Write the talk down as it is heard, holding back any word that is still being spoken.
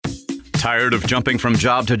Tired of jumping from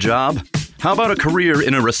job to job? How about a career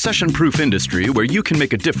in a recession-proof industry where you can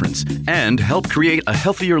make a difference and help create a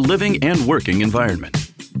healthier living and working environment?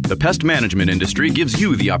 The pest management industry gives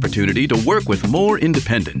you the opportunity to work with more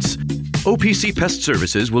independence. OPC Pest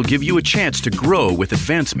Services will give you a chance to grow with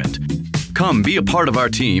advancement. Come be a part of our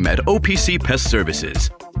team at OPC Pest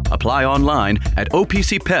Services. Apply online at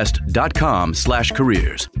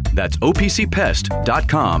opcpest.com/careers. That's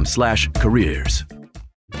opcpest.com/careers.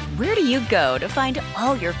 Where do you go to find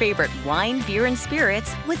all your favorite wine, beer, and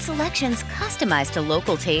spirits with selections customized to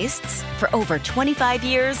local tastes? For over 25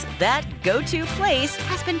 years, that go-to place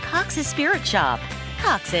has been Cox's Spirit Shop.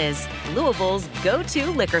 Cox's, Louisville's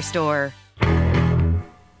go-to liquor store.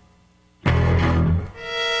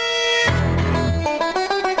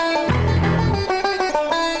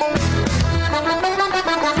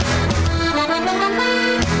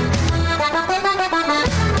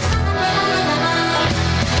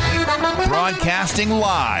 Broadcasting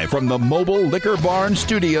live from the Mobile Liquor Barn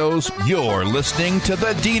Studios, you're listening to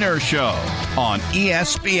The Deener Show on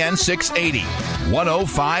ESPN 680,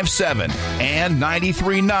 105.7, and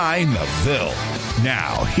 93.9 The Ville.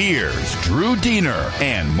 Now, here's Drew Deener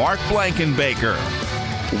and Mark Blankenbaker.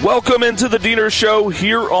 Welcome into The Deener Show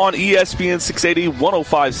here on ESPN 680,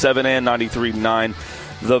 105.7, and 93.9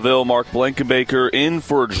 The Ville. Mark Blankenbaker in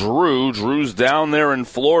for Drew. Drew's down there in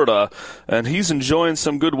Florida, and he's enjoying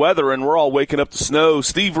some good weather, and we're all waking up to snow.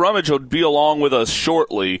 Steve Rummage will be along with us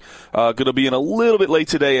shortly. Going to be in a little bit late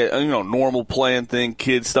today, normal playing thing,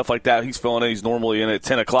 kids, stuff like that. He's filling in. He's normally in at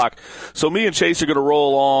 10 o'clock. So me and Chase are going to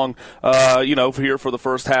roll along, here for the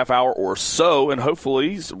first half hour or so, and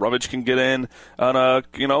hopefully Rummage can get in on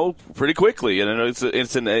pretty quickly. And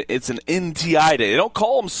it's an NTI day. They don't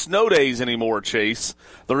call them snow days anymore, Chase.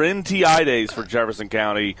 They're NTI days for Jefferson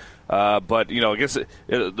County. But I guess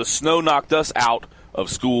the snow knocked us out of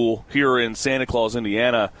school here in Santa Claus,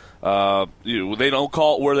 Indiana. They don't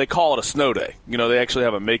call it where they call it a snow day. They actually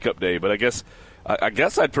have a makeup day. But I guess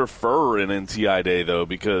I'd prefer an NTI day, though,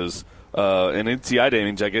 because an NTI day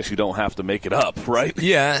means I guess you don't have to make it up, right?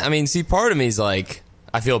 Yeah, part of me is like,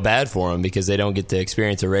 I feel bad for them because they don't get to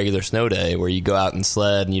experience a regular snow day where you go out and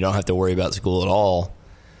sled and you don't have to worry about school at all.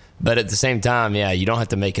 But at the same time, yeah, you don't have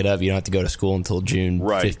to make it up. You don't have to go to school until June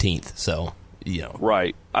 15th. So,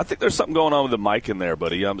 Right. I think there's something going on with the mic in there,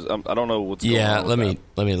 buddy. I don't know what's going on. Yeah, let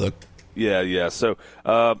me look. Yeah. So,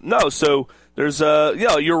 so there's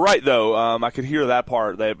you're right though. I could hear that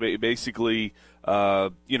part. That basically, you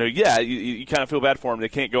kind of feel bad for them. They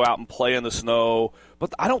can't go out and play in the snow.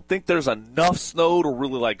 But I don't think there's enough snow to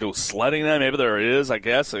really go sledding in. Maybe there is, I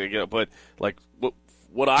guess. But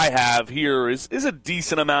what I have here is a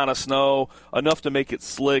decent amount of snow, enough to make it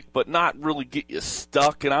slick, but not really get you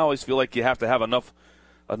stuck. And I always feel like you have to have enough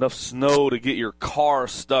snow to get your car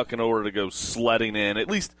stuck in order to go sledding in, at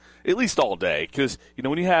least all day. Because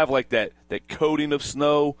when you have that coating of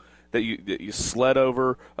snow that you sled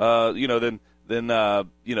over, then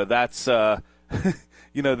that's.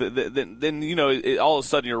 Then all of a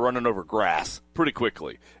sudden you're running over grass pretty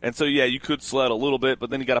quickly. And so, yeah, you could sled a little bit, but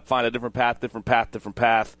then you got to find a different path.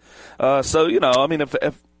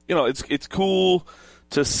 It's cool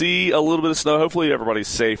to see a little bit of snow. Hopefully everybody's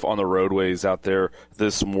safe on the roadways out there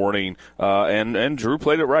this morning. And Drew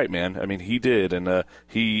played it right, man. He did. And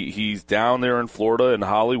he's down there in Florida, in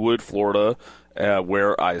Hollywood, Florida,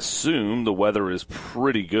 where I assume the weather is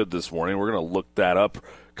pretty good this morning. We're going to look that up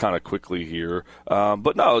kind of quickly here.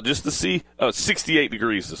 But no, just to see 68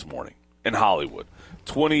 degrees this morning in Hollywood.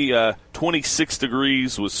 26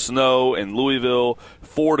 degrees with snow in Louisville,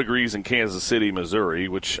 4 degrees in Kansas City, Missouri,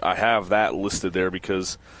 which I have that listed there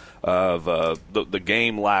because of the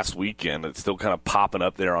game last weekend. It's still kind of popping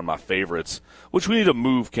up there on my favorites, which we need to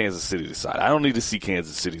move Kansas City to side. I don't need to see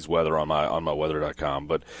Kansas City's weather on my weather.com.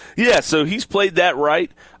 But, yeah, so he's played that right.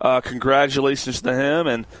 Congratulations to him,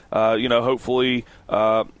 and, hopefully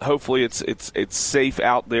it's safe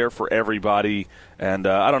out there for everybody. And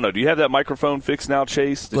I don't know. Do you have that microphone fixed now,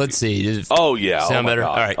 Chase? Let's see. Oh, yeah. Sound better?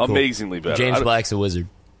 All right, cool. Amazingly better. James Black's a wizard.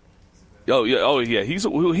 Oh, yeah. He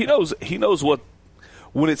knows what –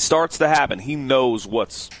 when it starts to happen, he knows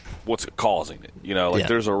what's causing it.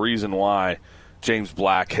 There's a reason why James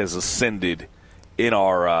Black has ascended in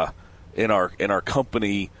our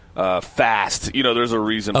company fast. There's a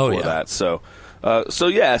reason for that. So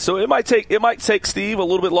it might take Steve a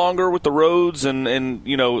little bit longer with the roads and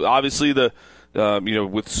obviously the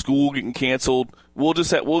with school getting canceled. We'll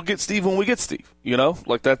get Steve when we get Steve.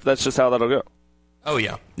 That's just how that'll go. Oh,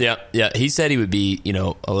 yeah. Yeah. He said he would be,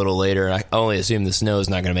 a little later. I only assume the snow is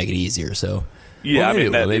not going to make it easier. So Yeah, well,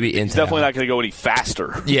 maybe, maybe it's definitely not going to go any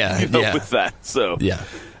faster. Yeah, with that. So yeah.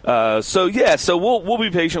 So we'll be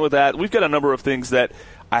patient with that. We've got a number of things that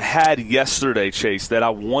I had yesterday, Chase, that I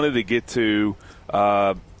wanted to get to.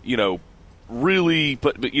 Really,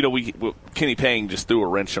 but we Kenny Payne just threw a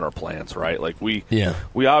wrench in our plans, right? Like we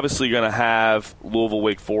obviously going to have Louisville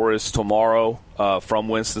Wake Forest tomorrow from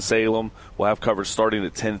Winston-Salem. We'll have coverage starting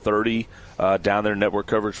at 10:30 down there, network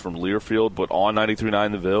coverage from Learfield, but on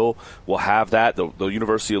 93.9 The Ville, we'll have that. The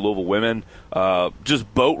University of Louisville women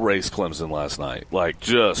just boat raced Clemson last night, like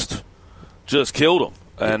just killed them,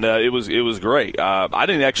 and it was great. I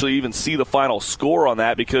didn't actually even see the final score on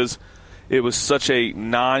that because it was such a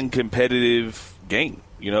non-competitive game.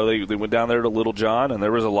 They went down there to Little John, and there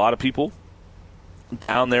was a lot of people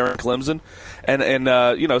down there in Clemson, and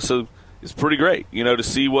so it's pretty great, to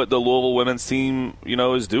see what the Louisville women's team,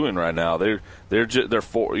 is doing right now. They're 4, are they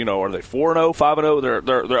 4-0, 5-0?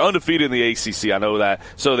 They're undefeated in the ACC. I know that.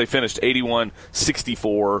 So they finished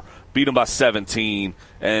 81-64, beat them by 17,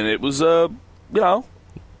 and it was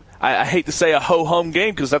I hate to say a ho-hum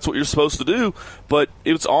game because that's what you're supposed to do, but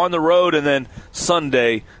it's on the road, and then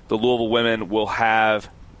Sunday the Louisville women will have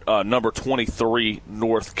number 23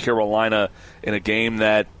 North Carolina in a game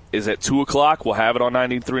that is at 2 o'clock. We'll have it on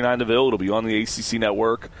 93.9 The Ville. It'll be on the ACC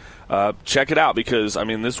network. Check it out because,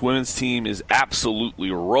 this women's team is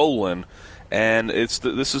absolutely rolling, and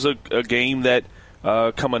this is a game that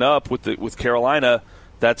coming up with Carolina,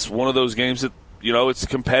 that's one of those games that it's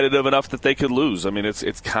competitive enough that they could lose.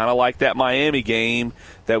 It's kind of like that Miami game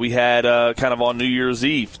that we had kind of on New Year's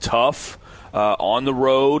Eve. Tough on the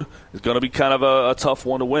road. It's going to be kind of a tough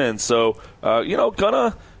one to win. So, that's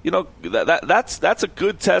a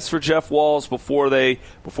good test for Jeff Walz before they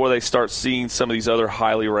start seeing some of these other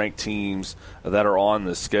highly ranked teams that are on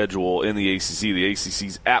the schedule in the ACC. The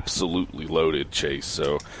ACC's absolutely loaded, Chase.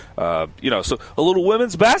 So, so a little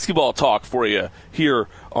women's basketball talk for you here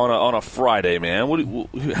on a Friday, man.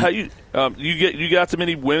 How you got to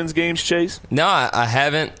many women's games, Chase? No, I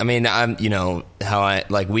haven't. I'm how I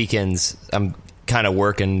like weekends. I'm kind of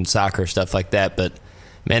working soccer stuff like that, but.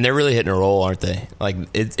 Man, they're really hitting a roll, aren't they? Like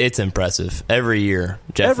it's impressive. Every year,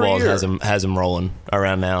 Jeff Walz has them rolling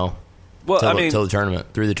around now. Well, till the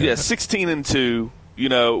tournament, through the tournament. Yeah,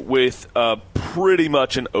 16-2. With pretty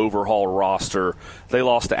much an overhaul roster. They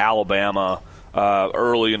lost to Alabama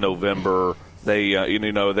early in November. They've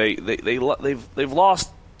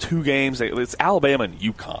lost 2 games. It's Alabama and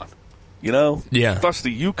UConn. Yeah. Plus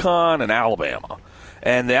the UConn and Alabama,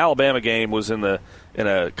 and the Alabama game was in a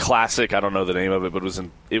classic, I don't know the name of it, but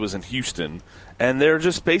it was in Houston, and they're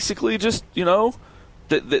just basically they're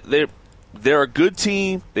a good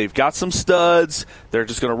team. They've got some studs. They're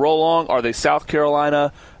just going to roll along. Are they South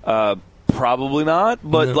Carolina? Probably not.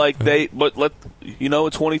 But in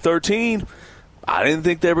 2013, I didn't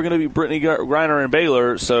think they were going to be Brittany Griner and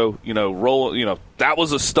Baylor. So that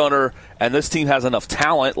was a stunner, and this team has enough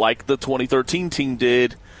talent, like the 2013 team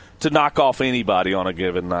did, to knock off anybody on a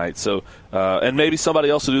given night. So, and maybe somebody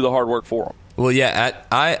else to do the hard work for them. Well, yeah,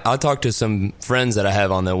 I talked to some friends that I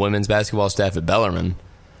have on the women's basketball staff at Bellarmine,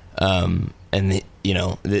 and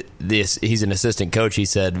he's an assistant coach. He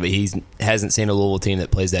said he hasn't seen a Louisville team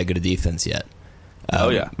that plays that good a defense yet.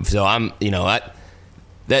 So I'm,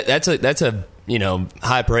 that's a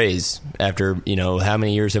high praise after, how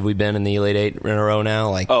many years have we been in the Elite Eight in a row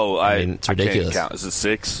now? It's ridiculous. I can't count. Is it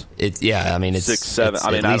 6? It's 6, 7. It's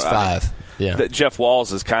at least 5. Yeah. That Jeff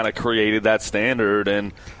Walz has kind of created that standard,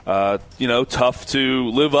 and tough to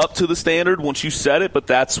live up to the standard once you set it. But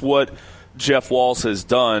that's what Jeff Walz has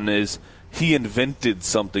done, is he invented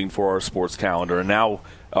something for our sports calendar, and now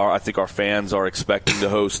I think our fans are expecting to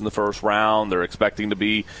host in the first round. They're expecting to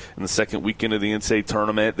be in the second weekend of the NCAA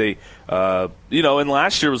tournament. They, and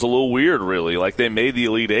last year was a little weird, really. Like, they made the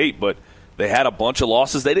Elite Eight, but they had a bunch of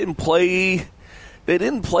losses. They didn't play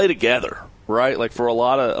together, right? Like, for a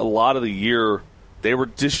lot of the year, they were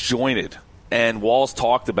disjointed. And Walz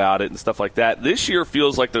talked about it and stuff like that. This year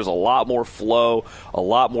feels like there's a lot more flow, a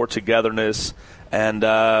lot more togetherness, and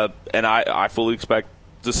I fully expect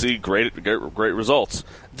to see great results.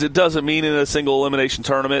 It doesn't mean in a single elimination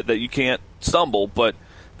tournament that you can't stumble, but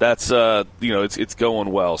that's it's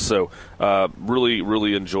going well. So really,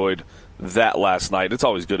 really enjoyed that last night. It's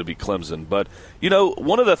always good to beat Clemson, but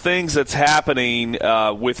one of the things that's happening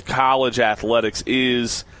with college athletics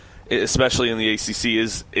is, especially in the ACC,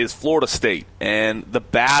 is Florida State and the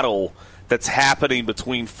battle that's happening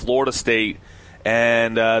between Florida State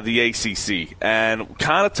and the ACC. And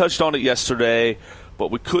kind of touched on it yesterday, but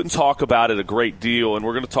we couldn't talk about it a great deal, and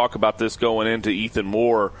we're going to talk about this going into Ethan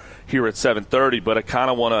Moore here at 7:30, but I kind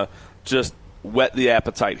of want to just whet the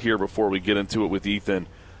appetite here before we get into it with Ethan.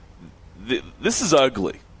 This is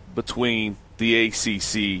ugly between the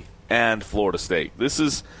ACC and Florida State. This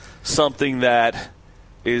is something that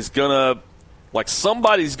is going to, like,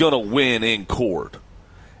 somebody's going to win in court.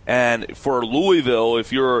 And for Louisville,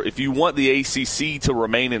 if you want the ACC to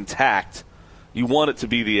remain intact, you want it to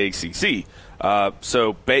be the ACC.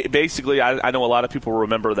 So basically, I know a lot of people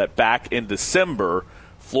remember that back in December,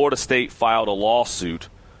 Florida State filed a lawsuit,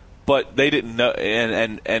 but they didn't know,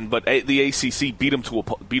 but the ACC beat them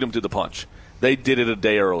to the punch. They did it a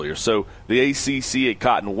day earlier. So the ACC had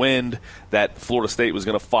gotten wind that Florida State was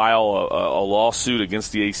going to file a lawsuit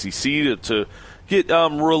against the ACC to get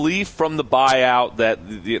relief from the buyout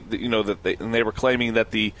and they were claiming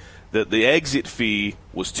that the exit fee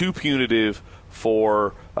was too punitive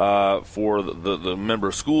for the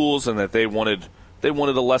member schools, and that they wanted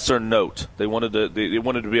a lesser note. They wanted to be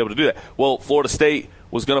able to do that. Well, Florida State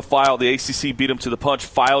was going to file. The ACC beat them to the punch,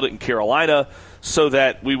 filed it in Carolina, so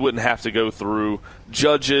that we wouldn't have to go through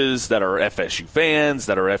judges that are FSU fans,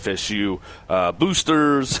 that are FSU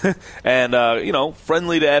boosters, and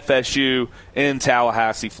friendly to FSU in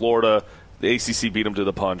Tallahassee, Florida. The ACC beat them to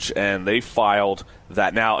the punch, and they filed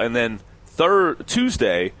that now. And then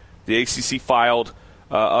Tuesday, the ACC filed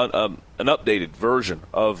an updated version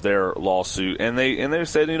of their lawsuit, and they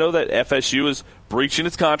said that FSU is breaching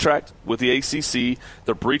its contract with the ACC.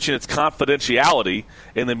 They're breaching its confidentiality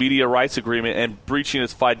in the media rights agreement and breaching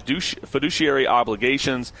its fiduciary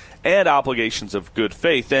obligations and obligations of good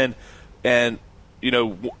faith. And the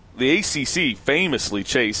ACC famously,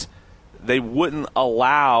 Chase, they wouldn't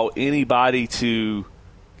allow anybody to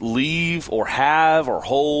leave or have or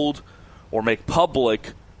hold or make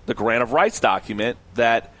public the grant of rights document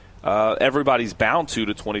that everybody's bound to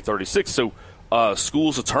 2036. So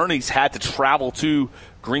schools' attorneys had to travel to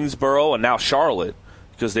Greensboro and now Charlotte,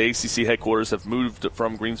 because the ACC headquarters have moved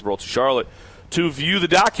from Greensboro to Charlotte, to view the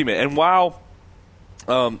document. And while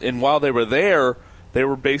they were there, they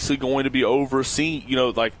were basically going to be overseen.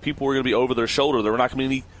 Like, people were going to be over their shoulder. There were not going to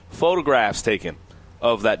be any photographs taken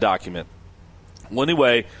of that document. Well,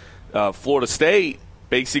 anyway, Florida State,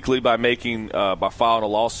 basically by filing a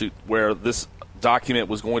lawsuit where this document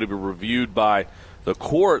was going to be reviewed by the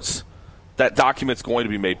courts, that document's going to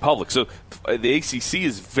be made public. So the ACC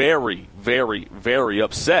is very, very, very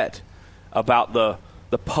upset about the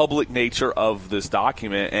public nature of this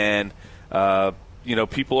document, and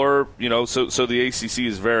people are so the ACC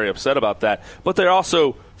is very upset about that. But they're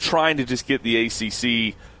also trying to just get the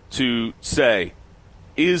ACC to say,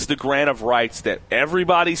 is the grant of rights that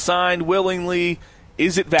everybody signed willingly,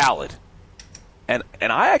 is it valid? And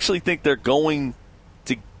I actually think they're going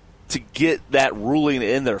to get that ruling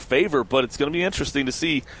in their favor, but it's going to be interesting to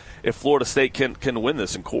see if Florida State can win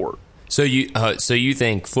this in court. So you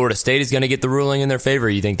think Florida State is going to get the ruling in their favor, or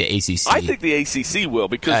you think the ACC? I think the ACC will,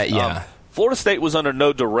 because Florida State was under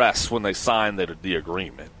no duress when they signed the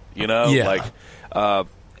agreement. And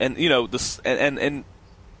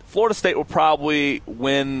Florida State will probably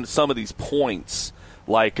win some of these points,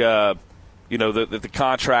 like that the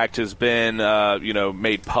contract has been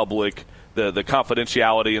made public, the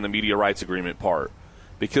confidentiality and the media rights agreement part,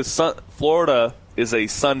 because Florida is a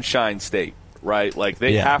sunshine state, right? Like,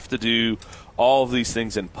 they have to do all of these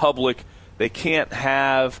things in public. They can't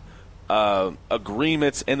have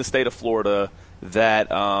agreements in the state of Florida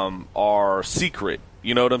that are secret.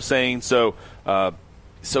 You know what I'm saying? So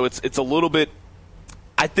it's a little bit.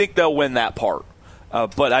 I think they'll win that part,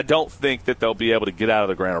 but I don't think that they'll be able to get out of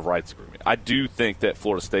the grant of rights agreement. I do think that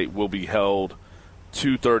Florida State will be held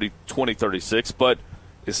to 2036, but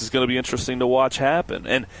this is going to be interesting to watch happen.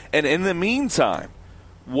 And in the meantime,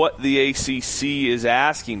 what the ACC is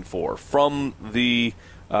asking for from the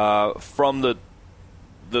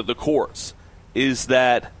courts is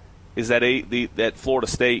that Florida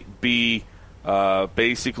State be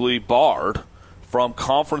basically barred from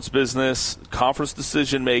conference business, conference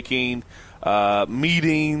decision making,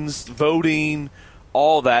 meetings, voting,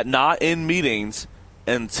 all that, not in meetings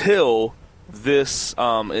until this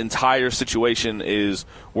entire situation is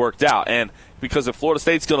worked out. And because if Florida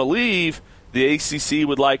State's going to leave, the ACC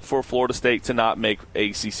would like for Florida State to not make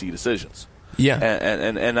ACC decisions. Yeah,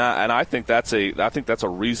 and I think that's a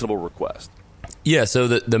reasonable request. Yeah. So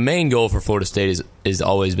the main goal for Florida State is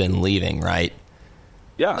always been leaving, right?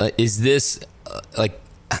 Yeah. Is this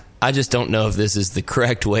I just don't know if this is the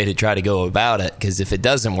correct way to try to go about it, because if it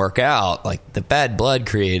doesn't work out, like, the bad blood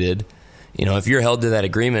created, if you're held to that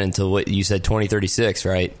agreement until what you said, 2036,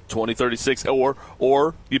 right? 2036,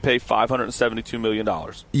 or you pay $572 million.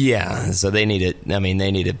 Yeah, so they need it. I mean,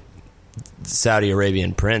 they need to Saudi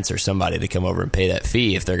Arabian prince or somebody to come over and pay that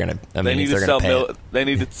fee if they're going to. They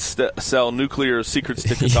need to sell nuclear secrets to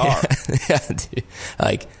Qatar. Yeah, dude.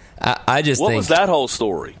 Like I just what think, was that whole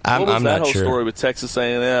story? I'm that not whole sure. story with Texas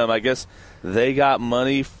A&M? I guess they got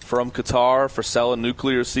money from Qatar for selling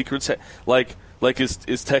nuclear secrets. Like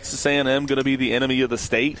is Texas A&M going to be the enemy of the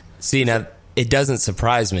state? See, now it doesn't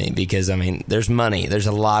surprise me because I mean, there's money. There's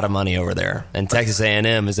a lot of money over there, and Texas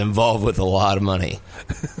A&M is involved with a lot of money.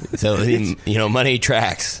 So money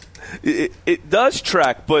tracks. It does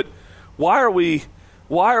track, but why are we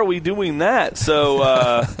doing that? So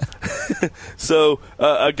I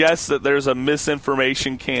guess that there's a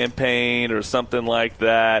misinformation campaign or something like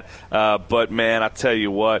that. But man, I tell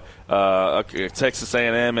you what, a Texas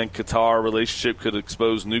A&M and Qatar relationship could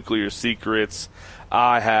expose nuclear secrets.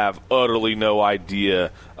 I have utterly no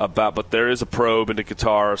idea about, but there is a probe into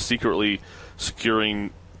Qatar secretly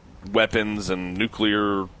securing weapons and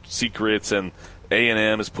nuclear secrets, and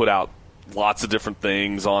A&M has put out lots of different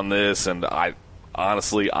things on this, and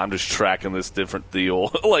I'm just tracking this different deal.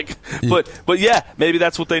 But yeah, maybe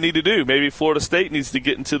that's what they need to do. Maybe Florida State needs to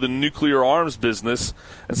get into the nuclear arms business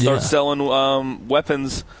and start selling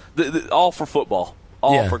weapons, all for football.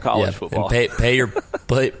 For college football. And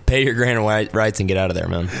pay your grant rights and get out of there,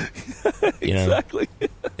 man. Exactly.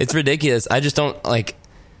 It's ridiculous. I just don't like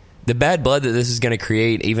the bad blood that this is going to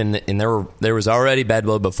create. Even and there was already bad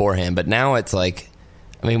blood beforehand, but now it's like,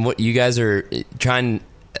 I mean, what you guys are trying.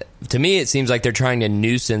 To me, it seems like they're trying to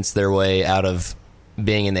nuisance their way out of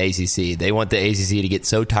being in the ACC. They want the ACC to get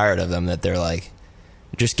so tired of them that they're like,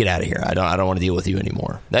 just get out of here. I don't want to deal with you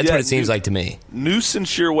anymore. That's what it seems like to me.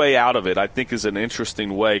 Nuisance your way out of it, I think, is an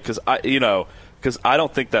interesting way because I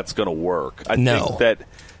don't think that's going to work. I think that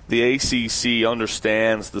the ACC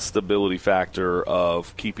understands the stability factor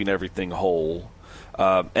of keeping everything whole,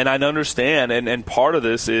 and I understand. And part of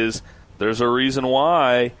this is there's a reason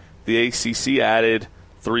why the ACC added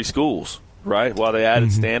 3 schools, right? Why they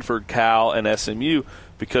added Stanford, Cal, and SMU,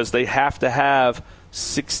 because they have to have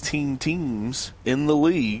 16 teams in the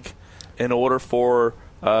league in order for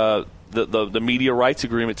the media rights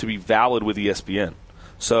agreement to be valid with ESPN.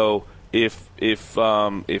 So if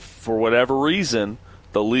for whatever reason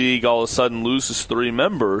the league all of a sudden loses 3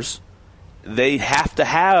 members, they have to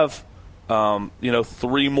have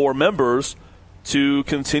 3 more members to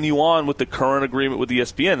continue on with the current agreement with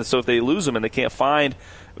ESPN. And so if they lose them and they can't find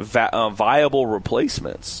viable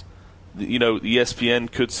replacements,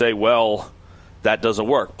 ESPN could say, well, that doesn't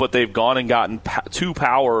work. But they've gone and gotten 2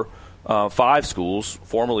 Power 5 schools,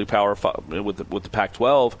 formerly Power 5 with the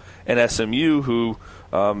Pac-12, and SMU, who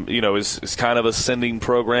is kind of a sending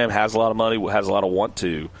program, has a lot of money, has a lot of want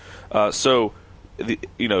to. So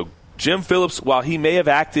Jim Phillips, while he may have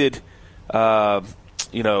acted late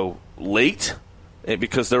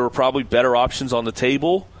because there were probably better options on the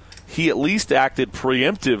table, he at least acted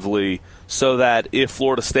preemptively so that if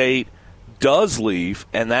Florida State does leave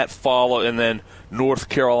and then North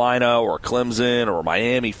Carolina or Clemson or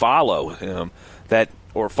Miami follow him,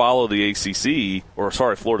 or follow the ACC,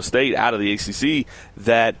 Florida State out of the ACC,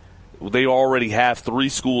 that they already have 3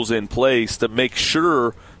 schools in place to make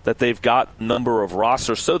sure that they've got number of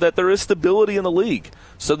rosters so that there is stability in the league,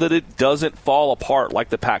 so that it doesn't fall apart like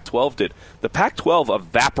the Pac-12 did. The Pac-12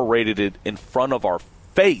 evaporated it in front of our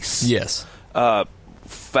face. Yes.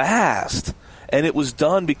 Fast. And it was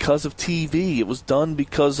done because of TV. It was done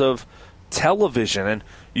because of television. And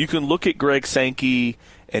you can look at Greg Sankey,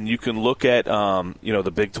 and you can look at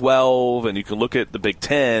the Big 12, and you can look at the Big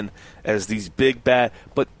 10 as these big bad,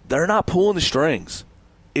 but they're not pulling the strings.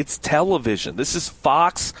 It's television. This is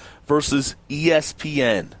Fox versus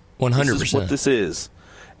ESPN. 100%. This is what this is.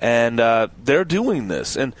 And they're doing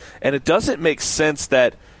this. And it doesn't make sense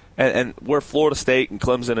that and where Florida State and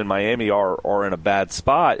Clemson and Miami are in a bad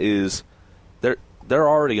spot is they're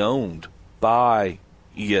already owned by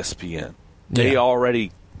ESPN. They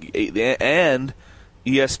already and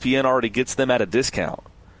ESPN already gets them at a discount.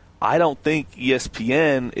 I don't think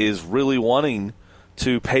ESPN is really wanting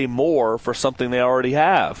to pay more for something they already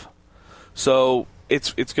have. So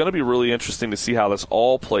it's going to be really interesting to see how this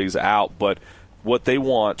all plays out. But what they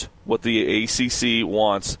want, what the ACC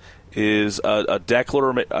wants, is a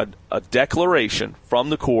declaration from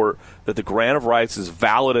the court that the grant of rights is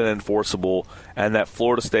valid and enforceable, and that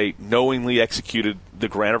Florida State knowingly executed the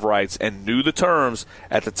grant of rights and knew the terms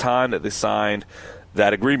at the time that they signed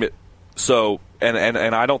that agreement. So, and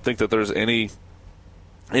I don't think that there's any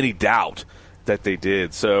doubt that they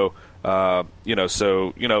did. So,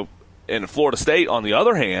 in Florida State, on the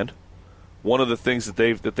other hand, one of the things that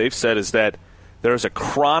they've said is that there's a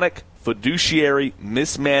chronic fiduciary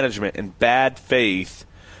mismanagement and bad faith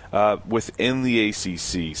within the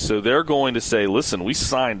ACC. So they're going to say, listen, we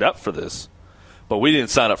signed up for this, but we didn't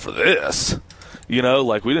sign up for this. We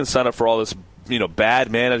didn't sign up for all this,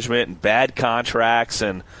 bad management and bad contracts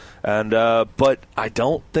but I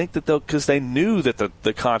don't think that because they knew that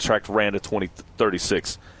the contract ran to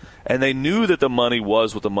 2036, and they knew that the money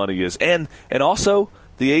was what the money is, and also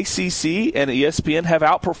the ACC and ESPN have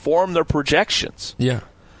outperformed their projections. Yeah.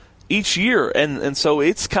 Each year, and so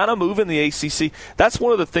it's kind of moving the ACC. That's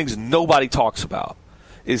one of the things nobody talks about,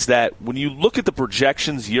 is that when you look at the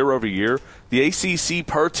projections year over year, the ACC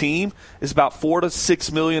per team is about $4 to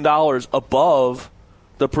 $6 million above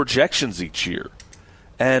the projections each year.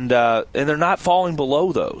 And they're not falling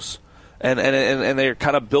below those, and they're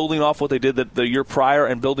kind of building off what they did the year prior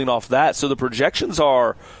and building off that. So the projections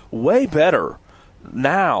are way better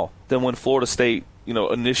now than when Florida State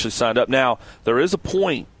initially signed up. Now there is a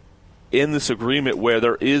point in this agreement where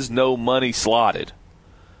there is no money slotted,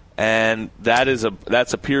 and that's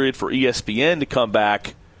a period for ESPN to come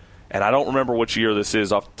back. And I don't remember which year this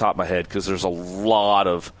is off the top of my head because there's a lot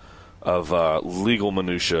of legal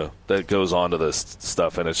minutia that goes on to this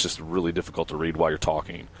stuff, and it's just really difficult to read while you're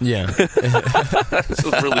talking. Yeah. It's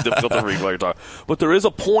just really difficult to read while you're talking. But there is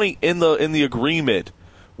a point in the agreement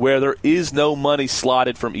where there is no money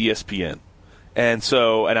slotted from ESPN. And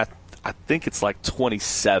so, I think it's like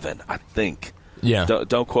 27, I think. Yeah.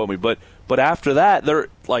 Don't quote me. But after that, they're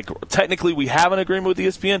technically we have an agreement with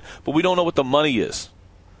ESPN, but we don't know what the money is.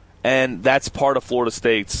 And that's part of Florida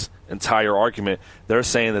State's entire argument. They're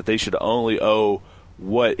saying that they should only owe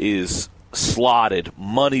what is slotted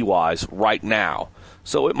money-wise right now.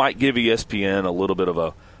 So it might give ESPN a little bit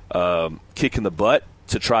of a kick in the butt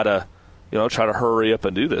to try to hurry up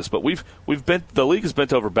and do this. But the league has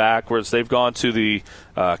bent over backwards. They've gone to the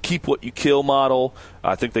keep what you kill model.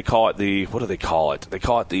 I think they call it what do they call it? They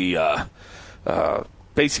call it the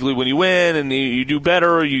basically, when you win and you do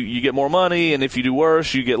better, you get more money, and if you do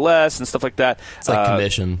worse, you get less and stuff like that. It's like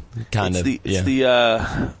commission, kind of. It's the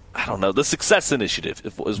I don't know, the Success Initiative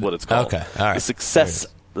is what it's called. Okay, all right.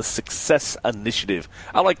 The Success Initiative.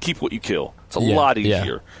 I like keep what you kill. It's a lot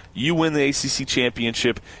easier. Yeah. You win the ACC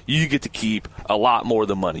championship, you get to keep a lot more of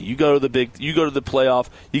the money. You go to the playoff,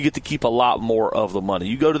 you get to keep a lot more of the money.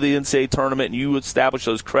 You go to the NCAA tournament and you establish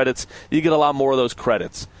those credits, you get a lot more of those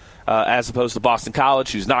credits. As opposed to Boston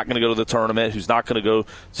College, who's not going to go to the tournament, who's not going to go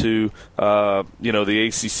to the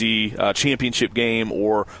ACC championship game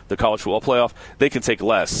or the college football playoff, they can take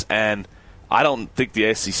less. And I don't think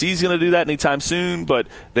the SEC is going to do that anytime soon, but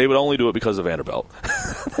they would only do it because of Vanderbilt.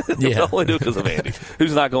 They would only do it because of Andy,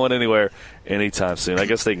 who's not going anywhere anytime soon. I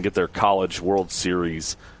guess they can get their College World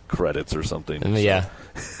Series credits or something. Yeah.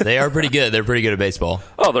 They are pretty good. They're pretty good at baseball.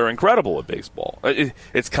 Oh, they're incredible at baseball.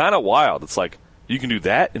 It's kind of wild. It's like, you can do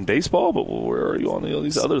that in baseball, but where are you on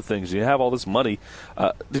these other things? You have all this money.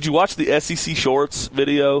 Did you watch the SEC Shorts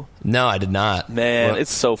video? No, I did not. Man,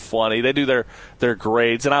 it's so funny. They do their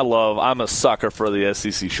grades, and I'm a sucker for the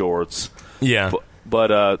SEC Shorts. Yeah.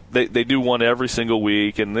 But they do one every single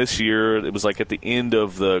week, and this year it was like at the end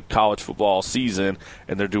of the college football season,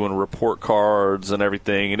 and they're doing report cards and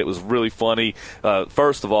everything, and it was really funny.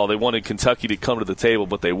 First of all, they wanted Kentucky to come to the table,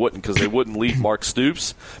 but they wouldn't because they wouldn't leave Mark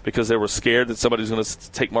Stoops because they were scared that somebody was going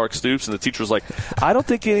to take Mark Stoops, and the teacher was like, I don't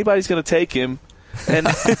think anybody's going to take him. And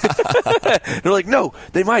they're like, no,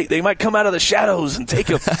 they might come out of the shadows and take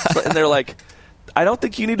him. And they're like, I don't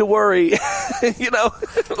think you need to worry. It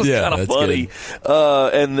was kind of funny.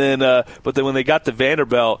 But then when they got to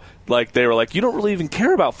Vanderbilt, they were like, you don't really even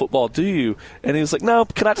care about football, do you? And he was like, no,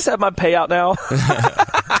 can I just have my payout now?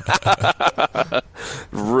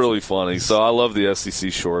 Really funny. So I love the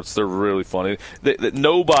SEC Shorts. They're really funny.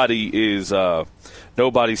 Nobody's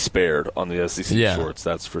spared on the SEC Shorts,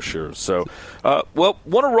 that's for sure. So, want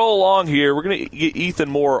to roll along here. We're going to get Ethan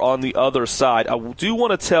Moore on the other side. I do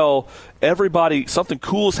want to tell everybody something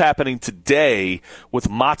cool is happening today with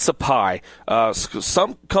Matzo Pie.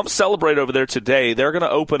 Come celebrate over there today. They're going to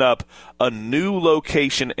open up a new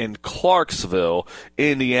location in Clarksville,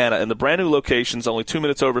 Indiana. And the brand new location is only 2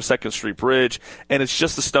 minutes over 2nd Street Bridge, and it's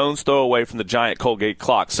just a stone's throw away from the giant Colgate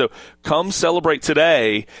clock. So come celebrate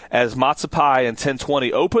today as Matzo Pie and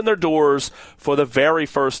 1020 open their doors for the very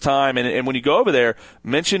first time. And when you go over there,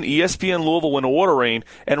 mention ESPN Louisville when ordering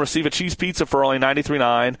and receive a cheese pizza for only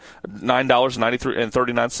 $9.39,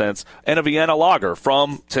 and a Vienna Lager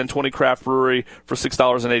from 1020 Craft Brewery for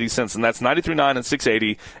 $6.80. And that's $93.9 and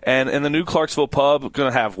 $6.80. And in the new Clarksville pub,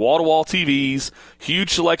 going to have wall-to-wall TVs,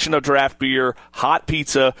 huge selection of draft beer, hot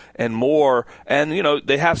pizza, and more. And,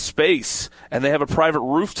 they have space, and they have a private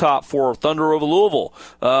rooftop for Thunder over Louisville.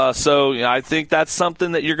 So I think that's that's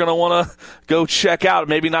something that you're going to want to go check out.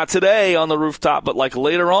 Maybe not today on the rooftop, but like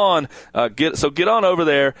later on. Get on over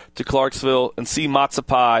there to Clarksville and see Matzo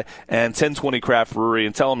Pie and 1020 Craft Brewery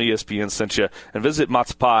and tell them ESPN sent you, and visit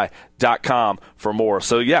matzopie.com for more.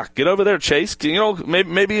 So yeah, get over there, Chase.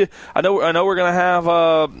 Maybe I know we're going to have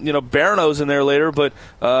Barano's in there later, but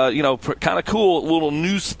kind of cool little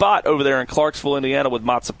new spot over there in Clarksville, Indiana with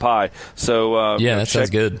Matzo Pie. So that sounds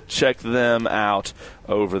good. Check them out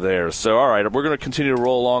over there. So, all right, we're going to continue to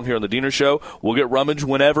roll along here on the Deener Show. We'll get Rummage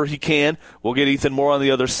whenever he can. We'll get Ethan Moore on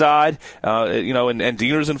the other side. And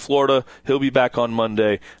Deener's in Florida. He'll be back on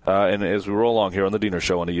Monday. And as we roll along here on the Deener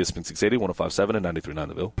Show on ESPN 680, 105.7 and 93.9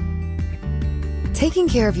 The Ville. Taking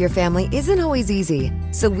care of your family isn't always easy,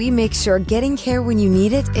 so we make sure getting care when you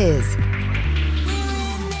need it is.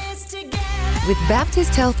 With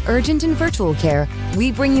Baptist Health Urgent and Virtual Care,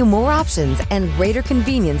 we bring you more options and greater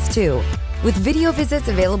convenience, too. With video visits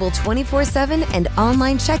available 24/7 and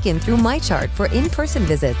online check-in through MyChart for in-person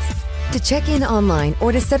visits. To check in online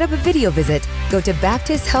or to set up a video visit, go to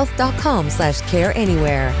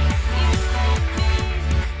baptisthealth.com/careanywhere.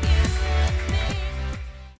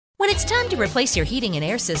 When it's time to replace your heating and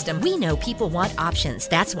air system, we know people want options.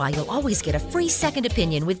 That's why you'll always get a free second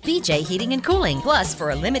opinion with BJ Heating and Cooling. Plus,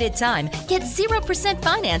 for a limited time, get 0%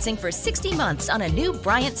 financing for 60 months on a new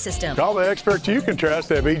Bryant system. Call the experts you can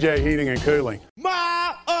trust at BJ Heating and Cooling.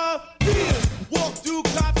 My ideas walk through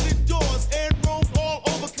closet doors and roam all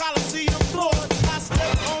over Coliseum floors. I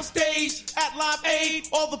stepped on stage at Live Aid.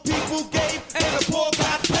 All the people gave and the poor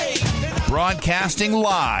got paid. Broadcasting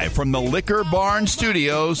live from the Liquor Barn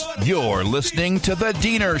Studios, you're listening to The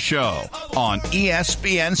Deener Show on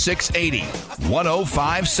ESPN 680,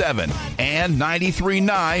 105.7, and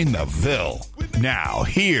 93.9 The Ville. Now,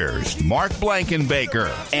 here's Mark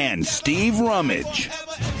Blankenbaker and Steve Rummage.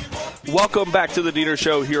 Welcome back to the Deener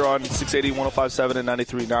Show here on 680, 105.7, and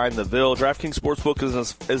 93.9 The Ville. DraftKings Sportsbook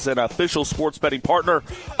is an official sports betting partner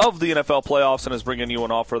of the NFL playoffs and is bringing you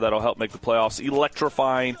an offer that will help make the playoffs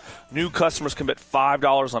electrifying. New customers can bet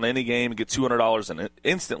 $5 on any game and get $200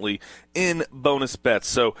 instantly in bonus bets.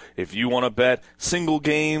 So if you want to bet single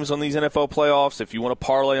games on these NFL playoffs, if you want to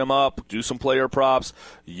parlay them up, do some player props,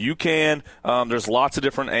 you can. There's lots of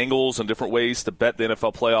different angles and different ways to bet the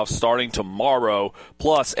NFL playoffs starting tomorrow.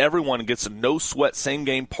 Plus, everyone gets a no-sweat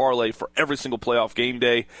same-game parlay for every single playoff game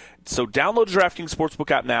day. So download the DraftKings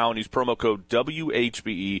Sportsbook app now and use promo code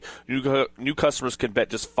WHBE. New customers can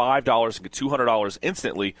bet just $5 and get $200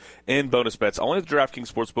 instantly in bonus bets. Only at the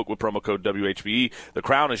DraftKings Sportsbook with promo code WHBE. The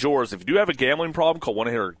crown is yours. If you do have a gambling problem, call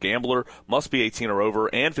 1-800-GAMBLER. Must be 18 or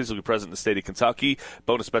over and physically present in the state of Kentucky.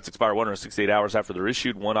 Bonus bets expire 168 hours after they're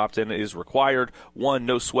issued. One opt-in is required. One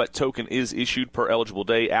no-sweat token is issued per eligible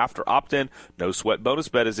day after opt-in. No-sweat bonus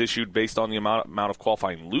bet is issued based on the amount of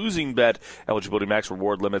qualifying losing bet. Eligibility max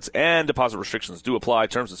reward limits and deposit restrictions do apply.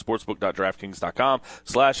 Terms at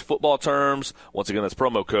sportsbook.draftkings.com/football terms. Once again, that's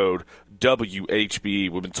promo code WHB.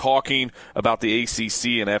 We've been talking about the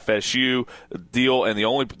ACC and FSU deal, and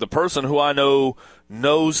the person who I know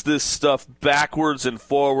knows this stuff backwards and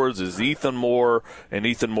forwards is Ethan Moore, and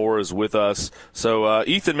Ethan Moore is with us. So,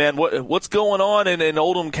 Ethan, man, what's going on in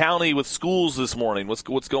Oldham County with schools this morning?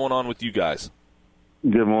 What's going on with you guys?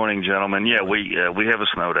 Good morning, gentlemen. Yeah, we have a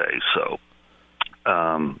snow day, so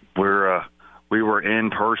we were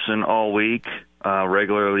in person all week,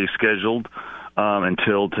 regularly scheduled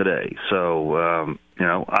until today. So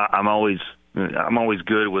I'm always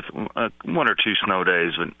good with one or two snow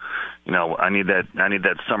days, but I need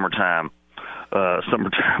that summertime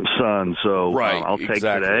sun. So right, I'll take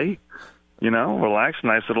exactly. today. Relax,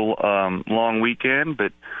 nice little long weekend,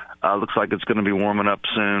 but looks like it's going to be warming up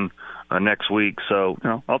soon. Next week, so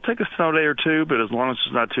I'll take a snow day or two, but as long as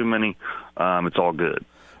it's not too many, it's all good.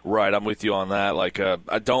 Right, I'm with you on that. Like,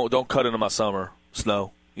 I don't cut into my summer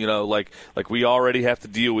snow. Like we already have to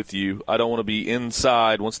deal with you. I don't want to be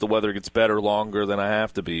inside once the weather gets better longer than I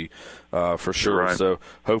have to be, for sure. Right. So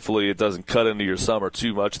hopefully it doesn't cut into your summer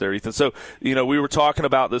too much there, Ethan. So we were talking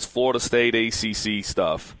about this Florida State ACC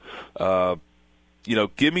stuff.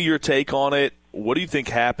 Give me your take on it. What do you think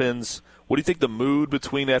happens? What do you think the mood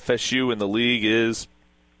between FSU and the league is?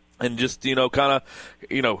 And just, I don't know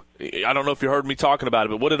if you heard me talking about it,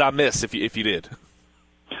 but what did I miss if you did?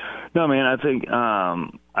 No, man, I think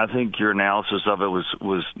your analysis of it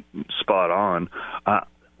was spot on.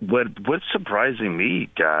 What's surprising me,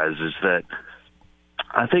 guys, is that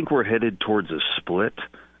I think we're headed towards a split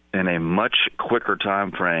in a much quicker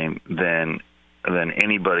time frame than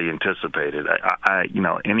anybody anticipated.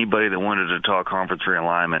 Anybody that wanted to talk conference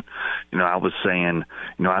realignment, I was saying,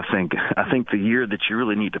 I think the year that you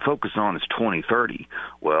really need to focus on is 2030.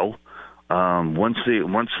 Well, Once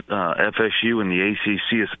FSU and the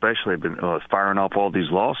ACC especially have been firing off all these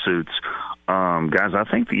lawsuits, guys, I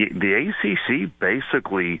think the ACC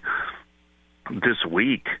basically this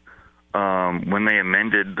week, when they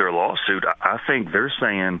amended their lawsuit, I think they're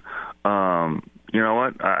saying, you know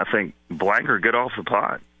what? I think Blanker, get off the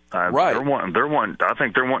pot. Right. I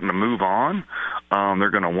think they're wanting to move on.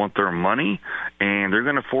 They're going to want their money, and they're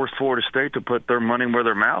going to force Florida State to put their money where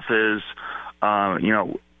their mouth is.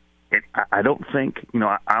 I don't think,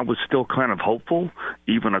 I was still kind of hopeful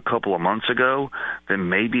even a couple of months ago that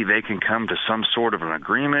maybe they can come to some sort of an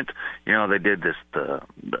agreement. They did this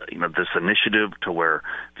initiative to where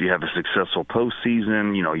if you have a successful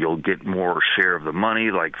postseason, you'll get more share of the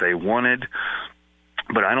money like they wanted.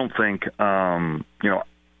 But I don't think,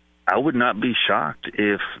 I would not be shocked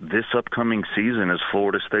if this upcoming season is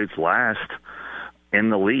Florida State's last in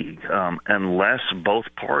the league, unless both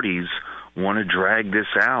parties want to drag this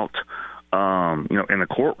out, in the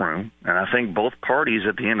courtroom. And I think both parties,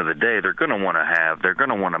 at the end of the day, they're going to want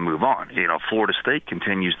to move on. Florida State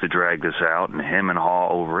continues to drag this out and hem and haw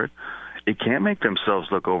over it. It can't make themselves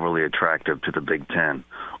look overly attractive to the Big Ten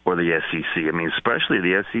or the SEC. I mean, especially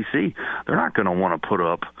the SEC, they're not going to want to put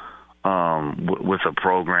up with a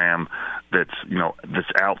program that's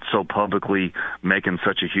out so publicly, making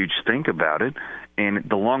such a huge stink about it. And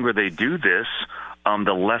the longer they do this,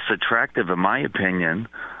 the less attractive, in my opinion,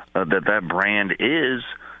 that brand is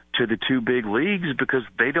to the two big leagues, because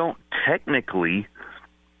they don't technically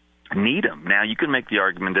need them. Now, you can make the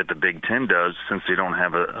argument that the Big Ten does, since they don't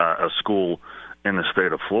have a school in the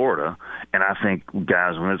state of Florida. And I think,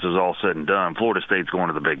 guys, when this is all said and done, Florida State's going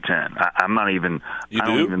to the Big Ten. I don't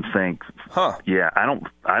even think. Yeah,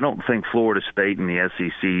 I don't think Florida State and the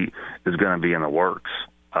SEC is going to be in the works.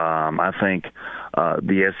 I think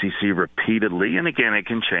the SEC repeatedly, and again, it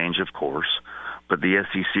can change, of course, but the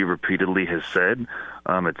SEC repeatedly has said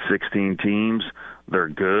at 16 teams, they're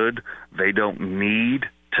good. They don't need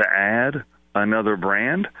to add another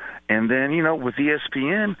brand. And then, with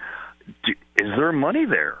ESPN, is there money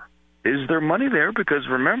there? Is there money there? Because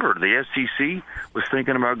remember, the SEC was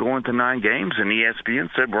thinking about going to 9 games, and ESPN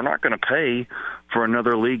said, we're not going to pay for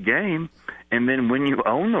another league game. And then when you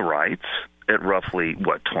own the rights at roughly,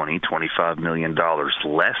 $20-25 million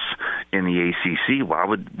less in the ACC, why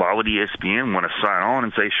would ESPN want to sign on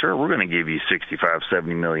and say, sure, we're going to give you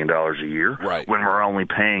 $65-70 million a year, right, when we're only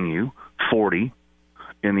paying you $40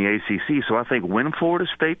 in the ACC? So I think when Florida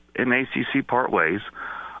State and ACC part ways,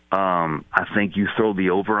 I think you throw the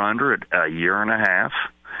over-under at a year and a half,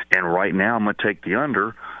 and right now I'm going to take the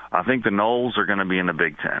under. I think the Noles are going to be in the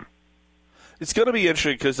Big Ten. It's going to be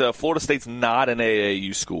interesting because Florida State's not an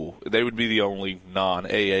AAU school. They would be the only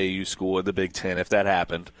non-AAU school in the Big Ten if that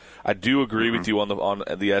happened. I do agree with you on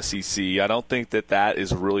the SEC. I don't think that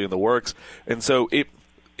is really in the works. And so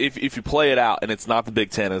if you play it out and it's not the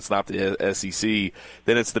Big Ten and it's not the SEC,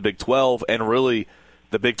 then it's the Big 12, and really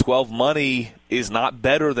the Big 12 money is not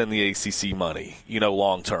better than the ACC money,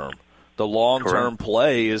 long term. The long-term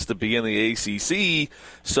play is to be in the ACC,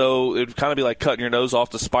 so it would kind of be like cutting your nose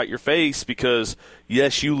off to spite your face, because,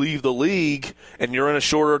 yes, you leave the league and you're in a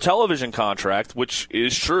shorter television contract, which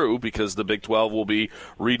is true because the Big 12 will be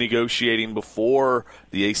renegotiating before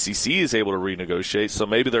the ACC is able to renegotiate, so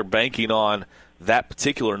maybe they're banking on that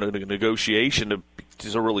particular negotiation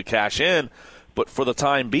to really cash in, but for the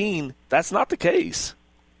time being, that's not the case.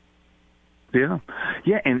 Yeah,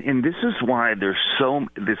 and this is why this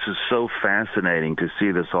is so fascinating to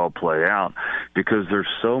see this all play out, because there's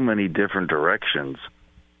so many different directions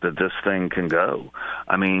that this thing can go.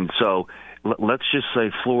 I mean, so let's just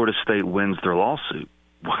say Florida State wins their lawsuit.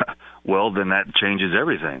 Well, then that changes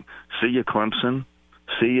everything. See you, Clemson.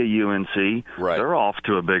 See you, UNC. Right. They're off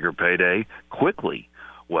to a bigger payday quickly.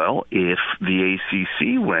 Well, if the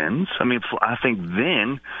ACC wins, I think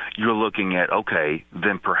then you're looking at, okay,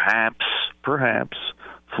 then perhaps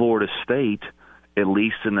Florida State, at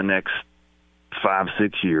least in the next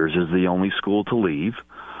 5-6 years, is the only school to leave.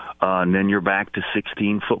 And then you're back to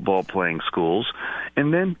 16 football playing schools.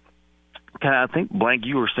 And then I think, Blank,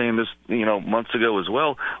 you were saying this, months ago as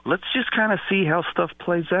well. Let's just kind of see how stuff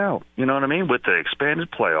plays out. You know what I mean? With the expanded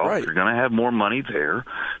playoff, right, you're going to have more money there.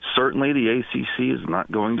 Certainly the ACC is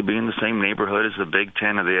not going to be in the same neighborhood as the Big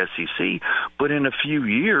Ten or the SEC, but in a few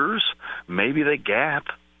years, maybe the gap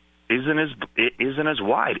isn't as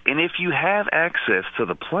wide. And if you have access to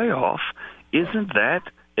the playoff, isn't that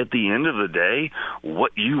at the end of the day,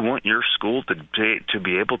 what you want your school to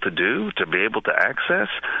be able to do, to be able to access,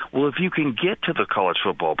 well, if you can get to the college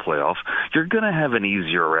football playoff, you're going to have an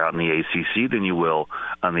easier route in the ACC than you will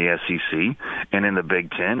on the SEC and in the Big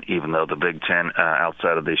Ten, even though the Big Ten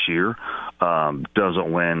outside of this year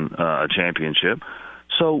doesn't win a championship.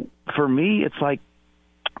 So for me, it's like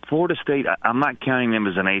Florida State, I'm not counting them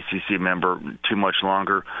as an ACC member too much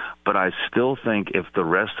longer, but I still think if the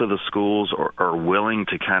rest of the schools are willing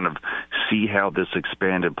to kind of see how this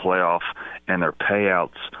expanded playoff and their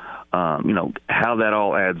payouts, how that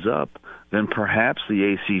all adds up, then perhaps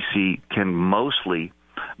the ACC can mostly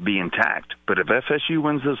be intact. But if FSU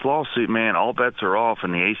wins this lawsuit, man, all bets are off,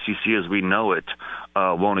 and the ACC as we know it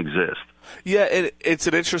won't exist. Yeah, it's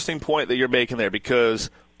an interesting point that you're making there, because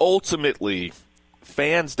ultimately –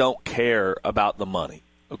 fans don't care about the money,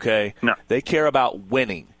 okay? No. They care about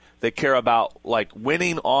winning. They care about,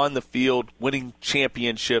 winning on the field, winning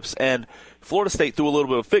championships. And Florida State threw a little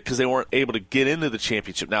bit of a fit because they weren't able to get into the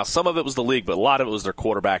championship. Now, some of it was the league, but a lot of it was their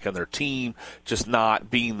quarterback and their team just not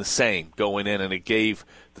being the same going in, and it gave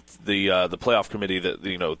the playoff committee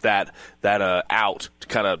that out to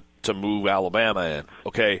kind of to move Alabama in,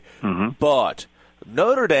 okay? Mm-hmm. But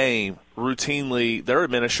Notre Dame routinely, their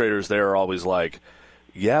administrators there are always like,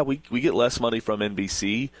 yeah, we get less money from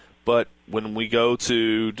NBC, but when we go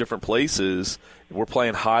to different places, we're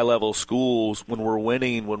playing high-level schools, when we're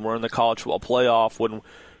winning, when we're in the college football playoff, when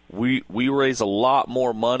we raise a lot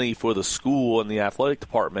more money for the school and the athletic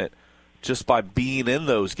department just by being in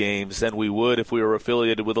those games than we would if we were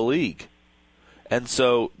affiliated with a league. And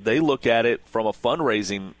so they look at it from a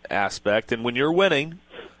fundraising aspect, and when you're winning,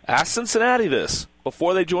 ask Cincinnati this.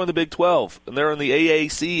 Before they joined the Big 12, and they're in the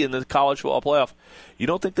AAC in the college football playoff, you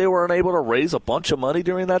don't think they were unable to raise a bunch of money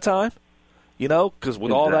during that time? Because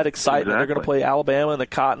with all that excitement, they're going to play Alabama in the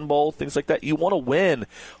Cotton Bowl, things like that. You want to win.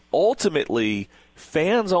 Ultimately,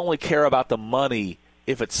 fans only care about the money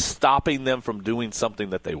if it's stopping them from doing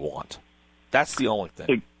something that they want. That's the only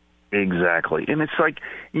thing. Exactly. And it's like,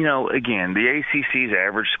 again, the ACC's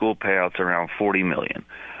average school payout's around $40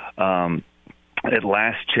 million. At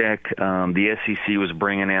last check, the SEC was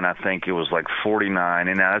bringing in, I think it was like 49,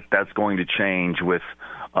 and that's going to change with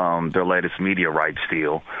their latest media rights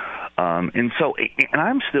deal. And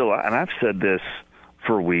I've said this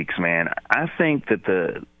for weeks, man. I think that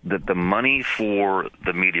the money for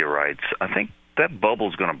the media rights, I think that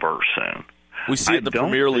bubble's going to burst soon. We see it in the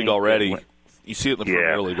Premier League already. You see it in the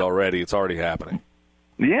Premier League already. It's already happening.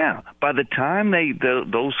 Yeah, by the time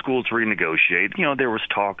those schools renegotiate, there was